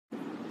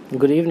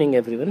Good evening,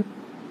 everyone.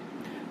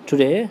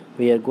 Today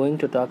we are going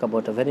to talk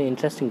about a very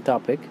interesting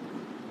topic,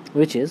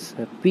 which is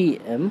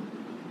PMMC.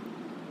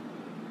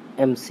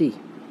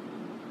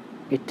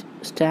 It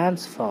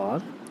stands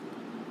for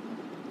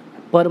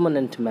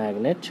permanent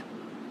magnet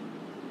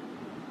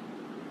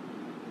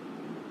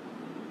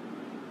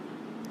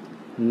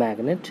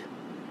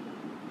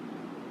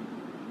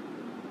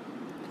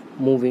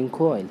moving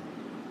coil.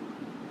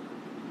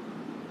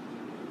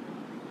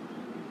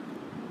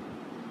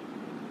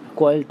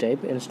 Coil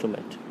type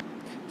instrument.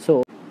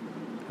 So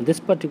this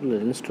particular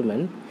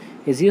instrument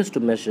is used to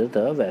measure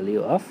the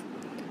value of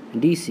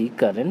DC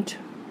current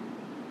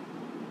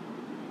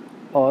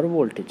or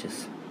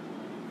voltages.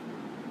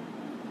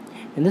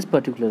 In this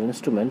particular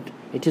instrument,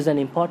 it is an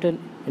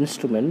important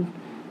instrument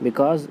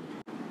because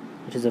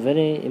it is a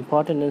very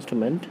important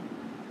instrument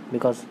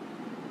because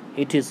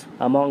it is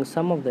among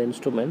some of the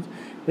instruments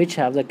which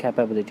have the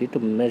capability to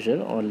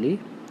measure only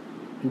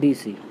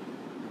DC.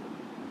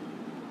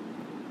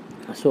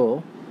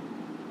 So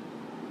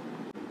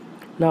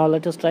now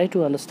let us try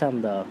to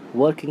understand the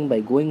working by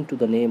going to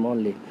the name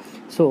only.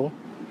 So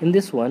in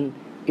this one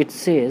it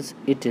says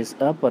it is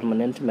a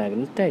permanent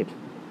magnet type.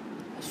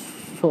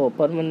 So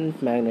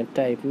permanent magnet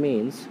type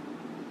means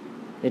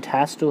it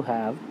has to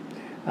have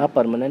a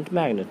permanent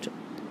magnet.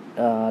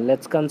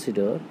 Let's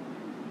consider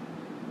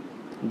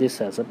this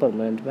as a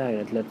permanent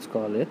magnet. Let's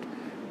call it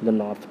the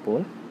north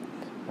pole,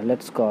 and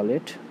let's call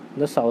it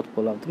the south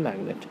pole of the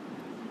magnet.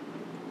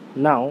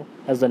 Now,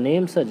 as the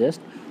name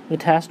suggests,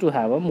 it has to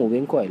have a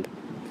moving coil.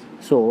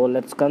 So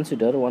let's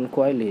consider one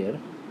coil here,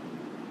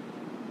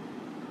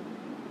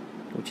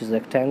 which is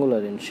rectangular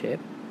in shape.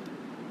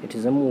 It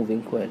is a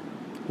moving coil.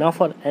 Now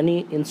for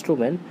any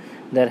instrument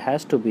there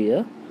has to be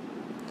a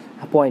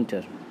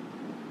pointer.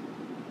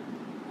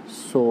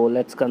 So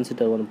let's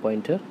consider one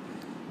pointer.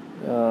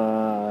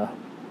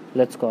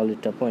 Let's call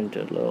it a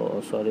pointer. Oh,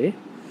 sorry,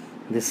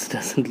 this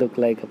doesn't look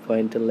like a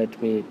pointer.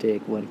 Let me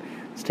take one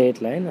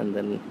straight line and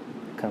then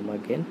come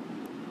again.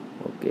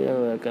 Okay,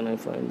 where can I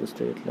find the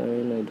straight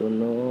line? I don't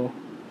know.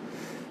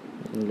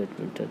 Let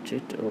me touch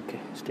it. Okay,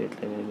 straight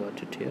line, I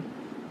got it here.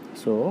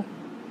 So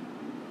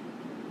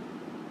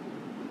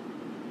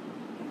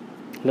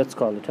let's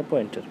call it a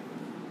pointer.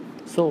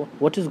 So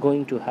what is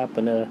going to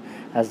happen,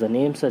 as the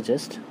name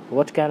suggests,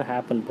 what can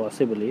happen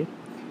possibly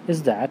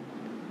is that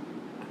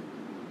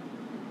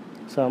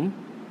some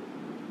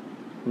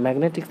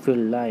magnetic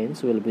field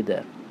lines will be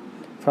there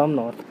from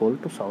north pole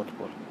to south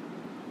pole.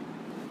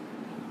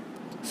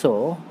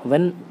 So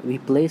when we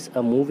place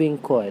a moving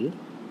coil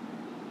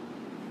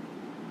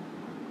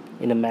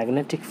in a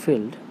magnetic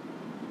field,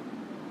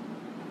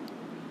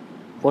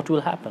 what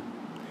will happen?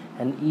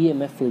 An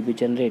EMF will be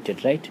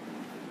generated, right?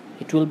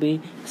 It will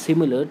be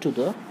similar to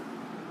the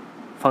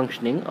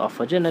functioning of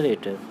a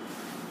generator.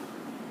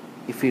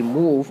 If we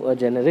move a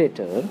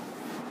generator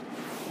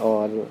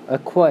or a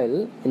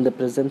coil in the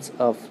presence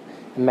of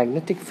a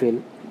magnetic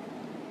field,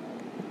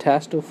 it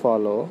has to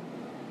follow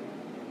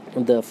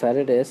the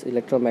Faraday's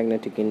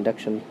electromagnetic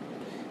induction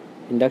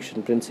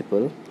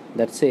principle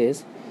that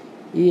says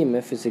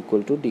EMF is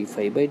equal to d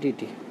phi by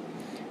dt,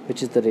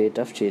 which is the rate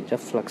of change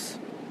of flux.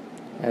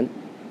 And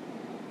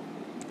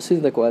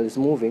since the coil is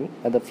moving,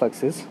 the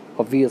flux is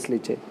obviously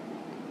changed.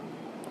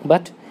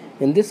 But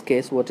in this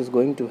case, what is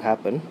going to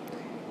happen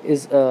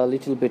is a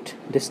little bit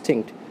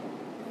distinct.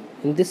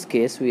 In this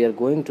case, we are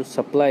going to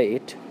supply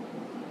it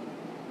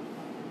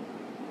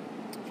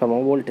from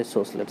a voltage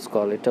source. Let's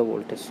call it a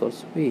voltage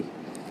source V,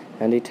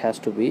 and it has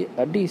to be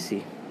a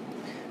DC.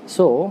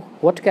 So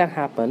what can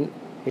happen?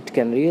 It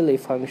can really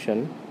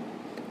function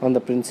on the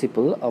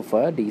principle of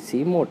a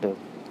DC motor.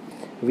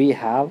 We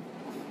have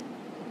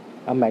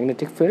a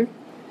magnetic field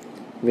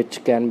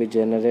which can be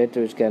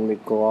generated, which can be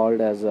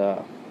called as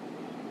a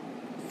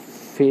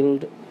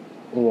field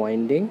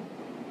winding,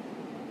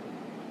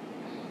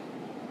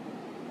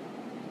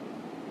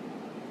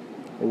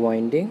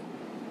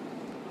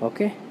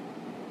 okay,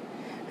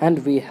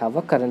 and we have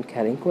a current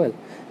carrying coil.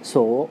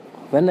 So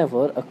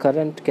whenever a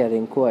current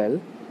carrying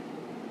coil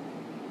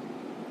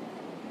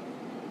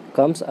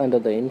comes under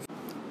the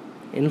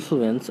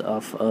influence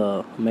of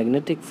a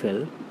magnetic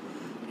field,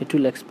 it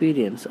will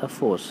experience a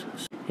force.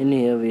 In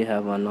here we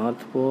have a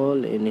north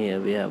pole, in here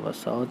we have a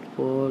south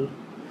pole,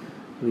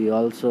 we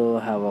also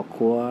have a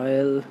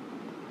coil.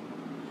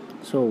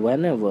 So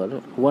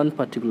whenever one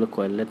particular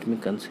coil, let me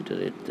consider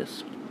it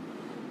this,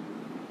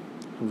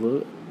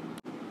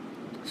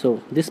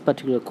 so this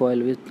particular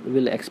coil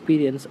will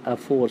experience a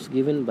force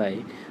given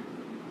by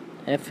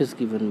F is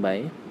given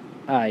by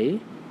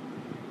I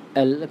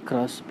L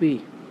cross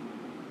P.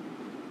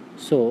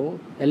 So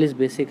L is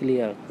basically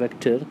a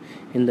vector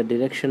in the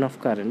direction of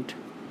current,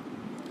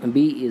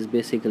 B is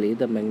basically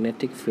the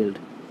magnetic field.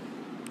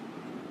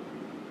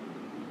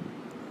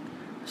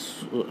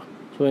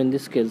 So in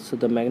this case, so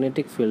the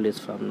magnetic field is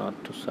from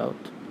north to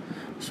south,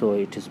 so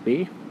it is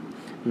B.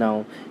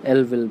 Now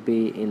L will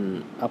be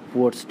in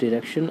upwards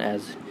direction,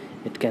 as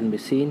it can be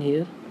seen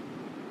here,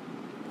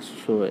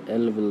 so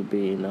L will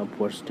be in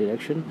upwards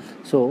direction.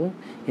 So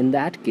in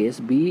that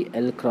case,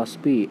 L cross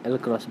B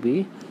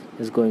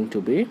is going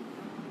to be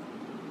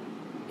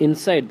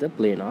inside the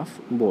plane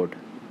of board.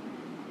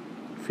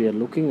 If we are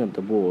looking at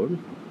the board,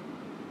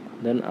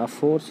 then a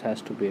force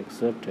has to be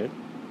exerted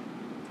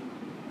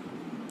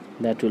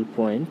that will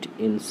point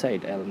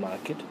inside L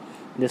market.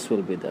 This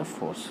will be the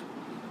force.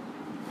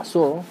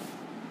 So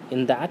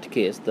in that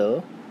case,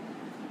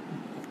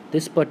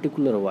 this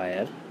particular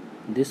wire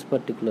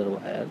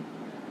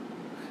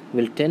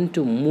will tend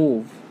to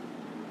move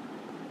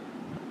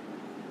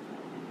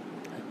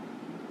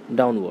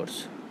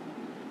downwards.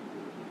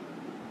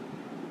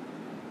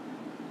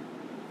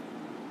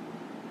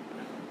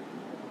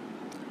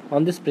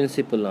 On this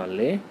principle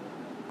only,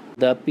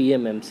 the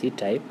PMMC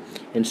type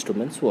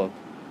instruments work.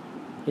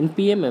 In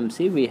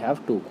PMMC, we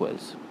have two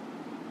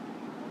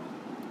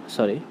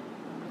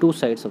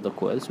sides of the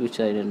coils which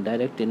are in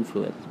direct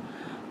influence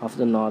of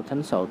the north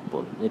and south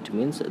pole. It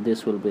means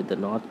this will be the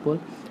north pole,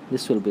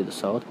 this will be the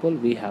south pole.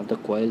 We have the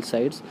coil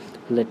sides.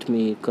 Let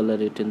me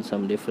color it in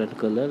some different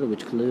color.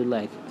 Which color you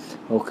like?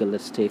 Okay,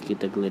 let's take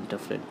it a glint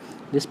of red.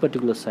 This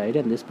particular side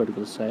and this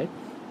particular side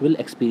will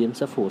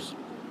experience a force,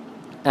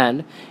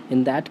 and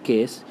in that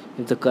case,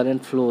 if the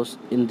current flows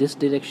in this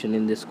direction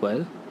in this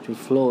coil, it will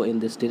flow in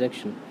this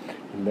direction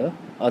in the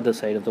other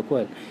side of the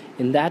coil.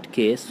 In that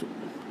case,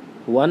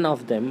 one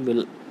of them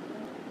will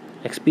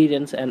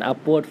experience an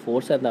upward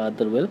force and the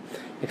other will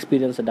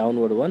experience a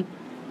downward one.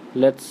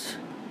 Let's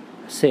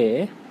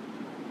say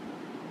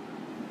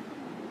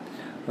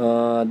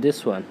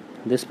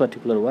this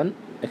particular one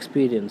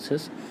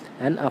experiences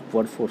an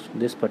upward force.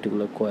 This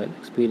particular coil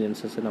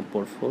experiences an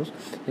upward force.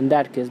 In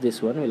that case,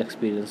 this one will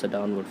experience a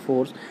downward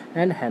force,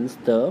 and hence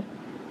the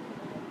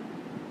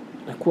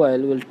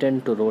coil will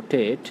tend to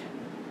rotate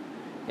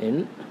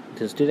in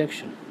this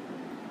direction.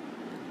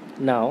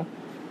 Now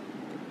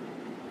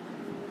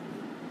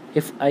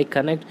if I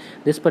connect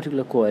this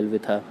particular coil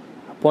with a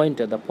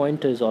pointer, the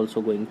pointer is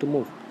also going to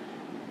move,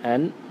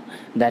 and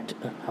that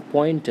a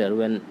pointer,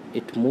 when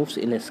it moves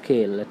in a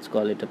scale, let's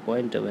call it a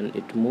pointer, when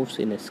it moves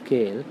in a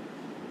scale,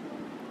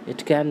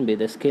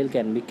 the scale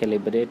can be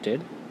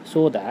calibrated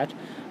so that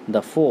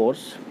the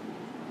force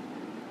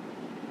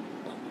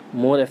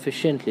more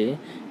efficiently,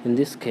 in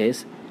this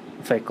case,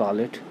 if I call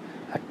it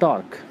a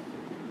torque,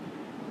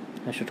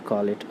 I should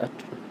call it a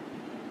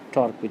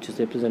torque, which is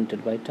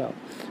represented by tau.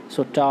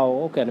 So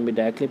tau can be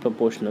directly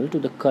proportional to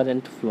the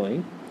current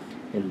flowing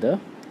in the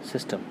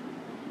system.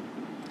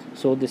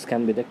 So this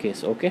can be the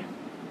case. Okay,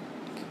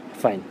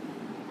 fine.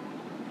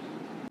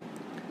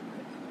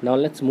 Now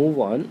let's move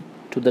on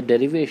to the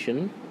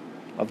derivation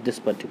of this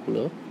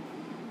particular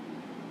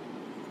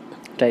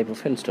type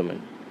of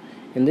instrument.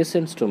 In this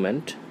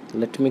instrument,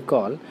 let me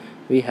call,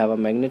 we have a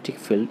magnetic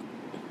field,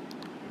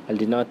 I'll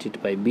denote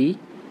it by B.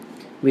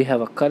 We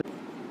have a current,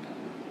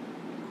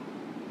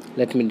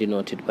 let me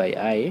denote it by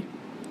I.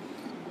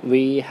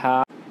 We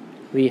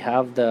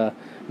have the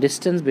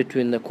distance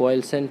between the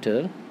coil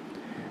center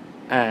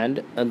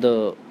and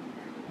the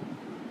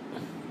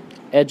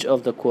edge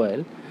of the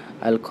coil.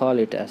 I'll call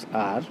it as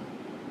R.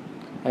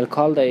 I'll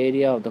call the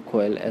area of the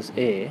coil as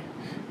A.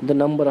 The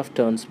number of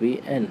turns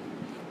be N.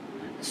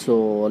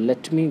 So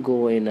let me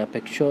go in a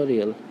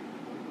pictorial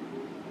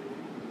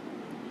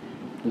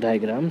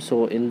diagram.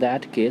 So in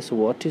that case,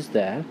 what is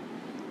there?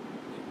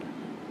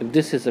 If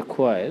this is a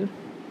coil,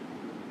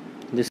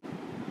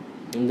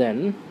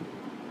 then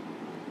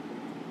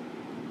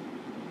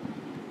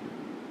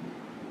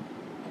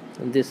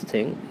this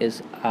thing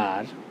is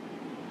R.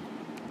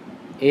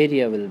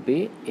 Area will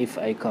be, if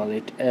I call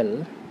it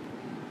L,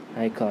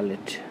 it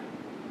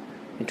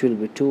will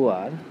be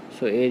 2R.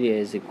 So area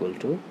is equal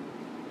to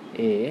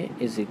A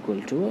is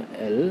equal to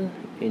L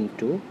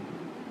into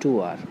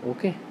 2R.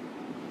 Okay.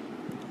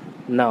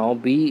 Now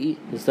B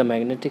is the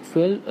magnetic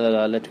field.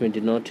 Let me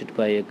denote it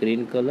by a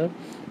green color.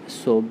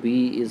 So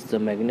B is the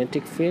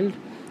magnetic field.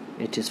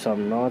 It is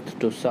from north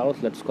to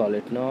south. Let's call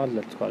it north,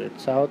 let's call it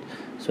south.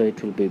 So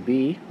it will be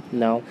B.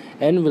 Now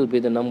N will be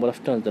the number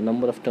of turns. The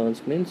number of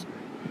turns means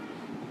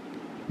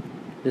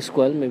this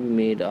coil may be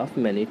made of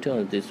many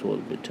turns. This will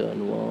be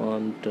turn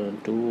 1, turn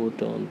 2,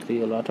 turn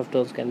 3. A lot of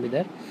turns can be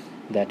there.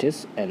 That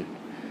is N.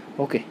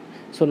 Okay.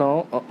 So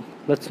now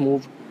let's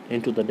move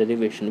into the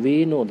derivation.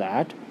 We know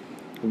that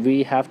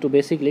we have to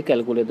basically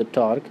calculate the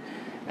torque,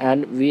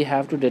 and we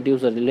have to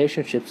deduce the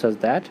relationship such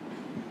that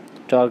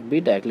torque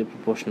be directly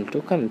proportional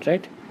to current,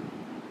 right?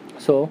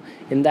 So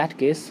in that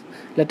case,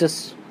 let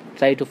us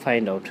try to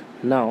find out.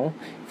 Now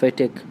if I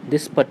take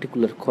this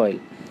particular coil,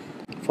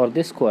 for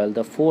this coil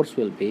the force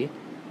will be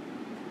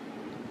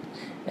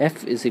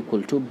F is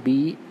equal to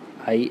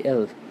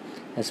BIL.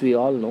 As we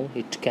all know,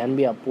 it can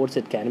be upwards,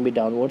 it can be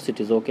downwards. It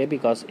is okay,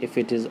 because if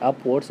it is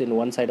upwards in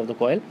one side of the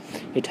coil,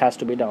 it has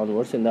to be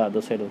downwards in the other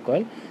side of the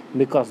coil,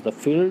 because the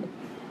field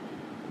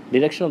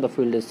direction of the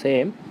field is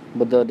same,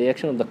 but the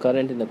direction of the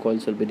current in the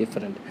coils will be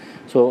different.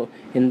 So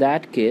in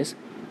that case,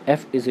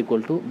 F is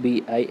equal to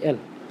BIL.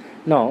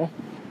 Now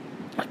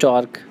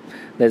torque,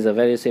 there is a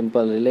very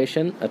simple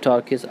relation. A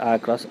torque is R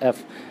cross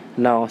F.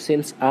 Now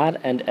since R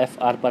and F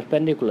are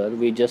perpendicular,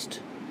 we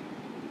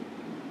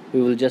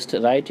will just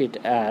write it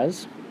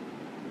as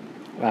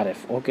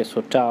RF. Okay,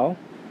 so tau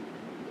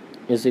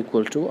is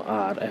equal to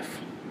RF.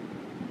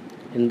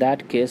 In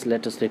that case,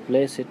 let us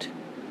replace it.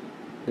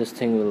 This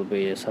thing will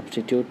be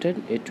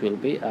substituted. It will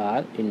be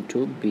R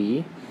into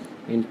B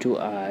into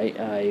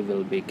I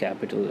will be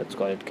capital, let's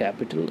call it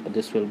capital,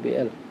 this will be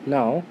L.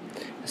 Now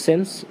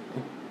since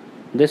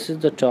this is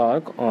the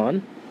torque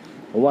on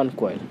one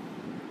coil,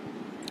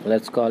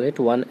 let's call it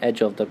one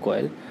edge of the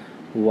coil,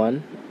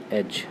 one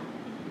edge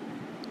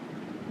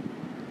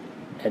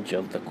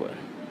of the coil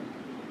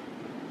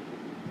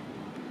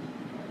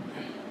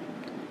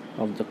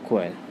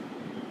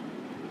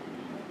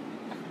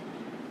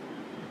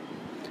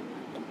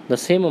the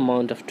same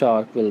amount of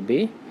torque will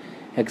be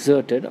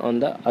exerted on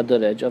the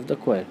other edge of the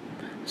coil.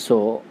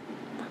 So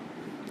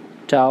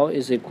tau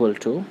is equal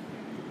to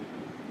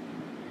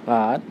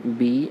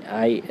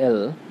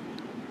RBIL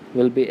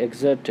will be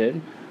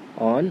exerted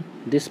on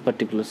this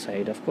particular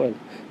side of coil.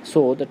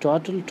 So the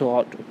total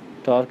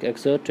torque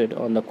exerted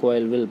on the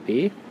coil will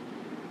be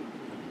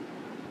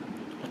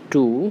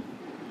 2BIL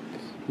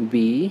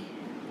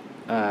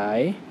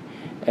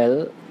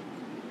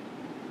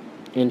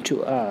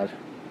into R.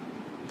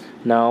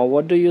 Now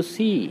what do you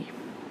see?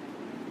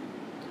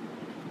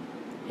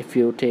 If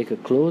you take a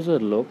closer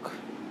look,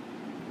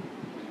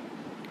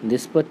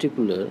 this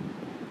particular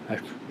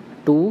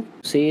to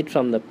see it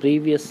from the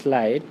previous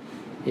slide,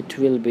 it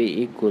will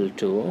be equal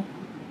to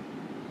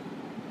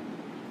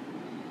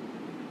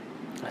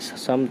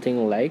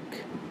something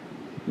like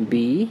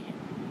BIA.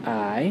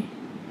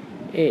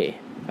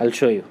 I'll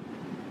show you.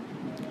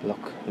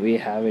 Look, we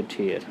have it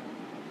here.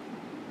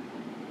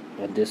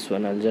 But this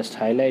one I'll just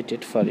highlight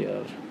it for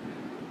your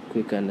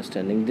quick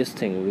understanding. This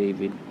thing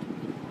we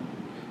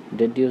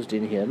deduced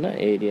in here,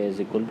 area is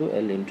equal to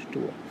L into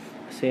 2.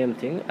 Same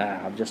thing, I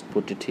have just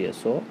put it here,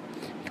 so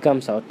it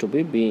comes out to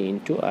be B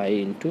into I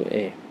into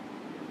A.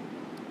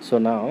 So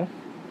now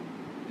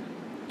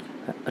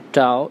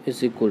tau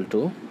is equal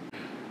to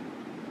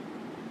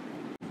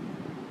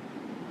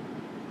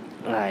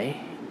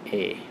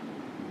IA.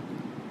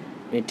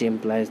 It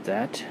implies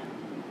that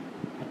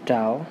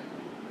tau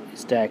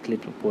is directly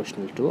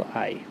proportional to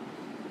I.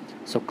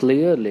 So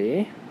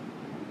clearly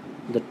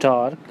the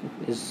torque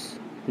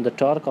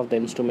of the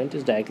instrument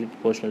is directly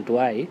proportional to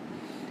I.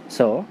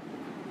 So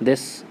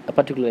this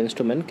particular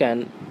instrument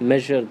can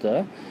measure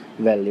the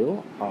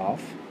value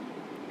of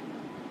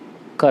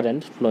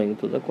current flowing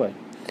through the coil.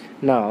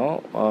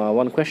 Now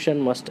one question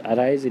must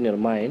arise in your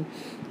mind,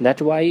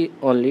 that why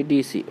only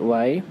DC?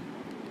 Why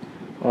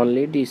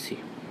only DC?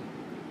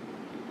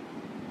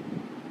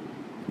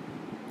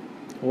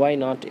 Why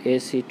not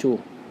AC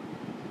too?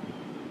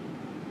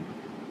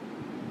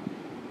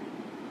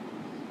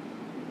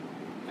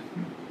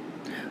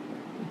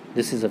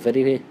 This is a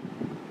very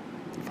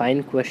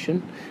fine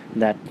question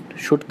that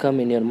should come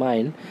in your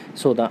mind.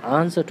 So the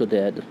answer to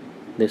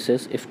this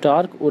is, if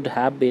torque would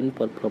have been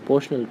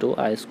proportional to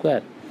I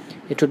square,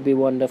 it would be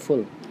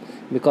wonderful,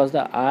 because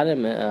the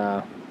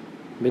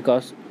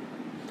because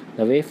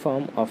the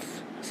waveform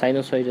of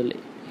sinusoidal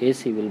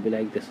AC will be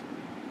like this.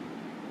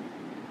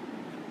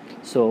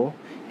 So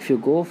if you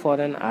go for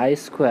an I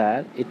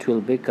square, it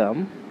will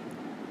become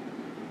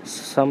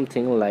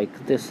something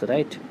like this,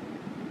 right?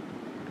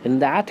 In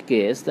that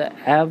case, the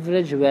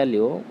average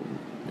value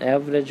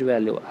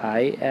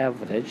I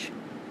average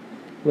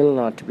will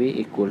not be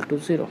equal to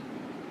 0.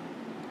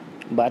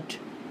 But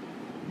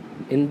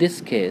in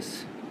this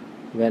case,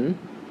 when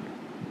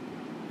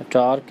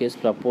torque is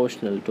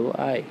proportional to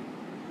I,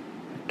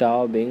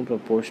 tau being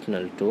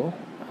proportional to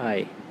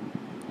I,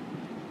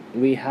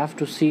 we have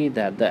to see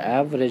that the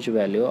average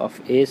value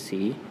of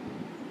AC,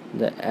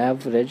 the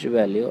average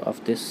value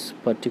of this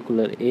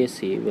particular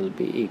AC will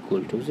be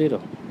equal to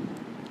 0,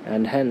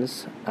 and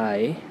hence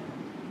I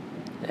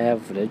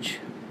average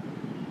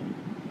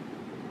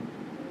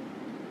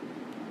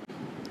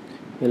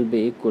will be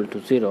equal to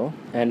 0,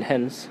 and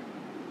hence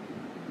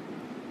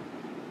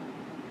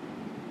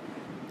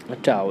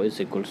tau is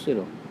equal to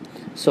 0.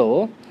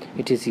 So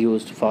it is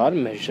used for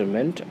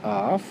measurement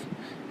of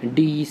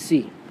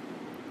DC,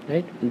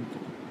 right,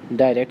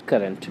 direct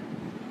current.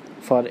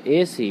 For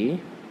AC,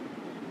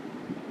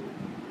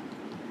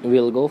 we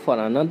will go for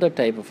another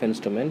type of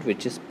instrument,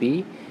 which is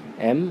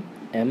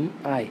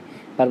PMMI,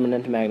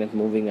 permanent magnet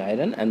moving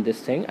iron, and this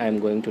thing I am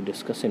going to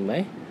discuss in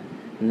my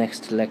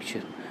next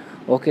lecture.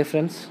 Okay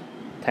friends,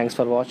 thanks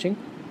for watching.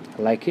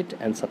 Like it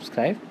and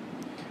subscribe,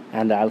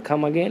 and I'll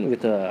come again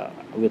with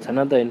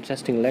another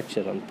interesting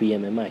lecture on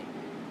PMMI.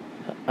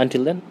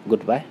 Until then,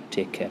 goodbye,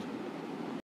 take care.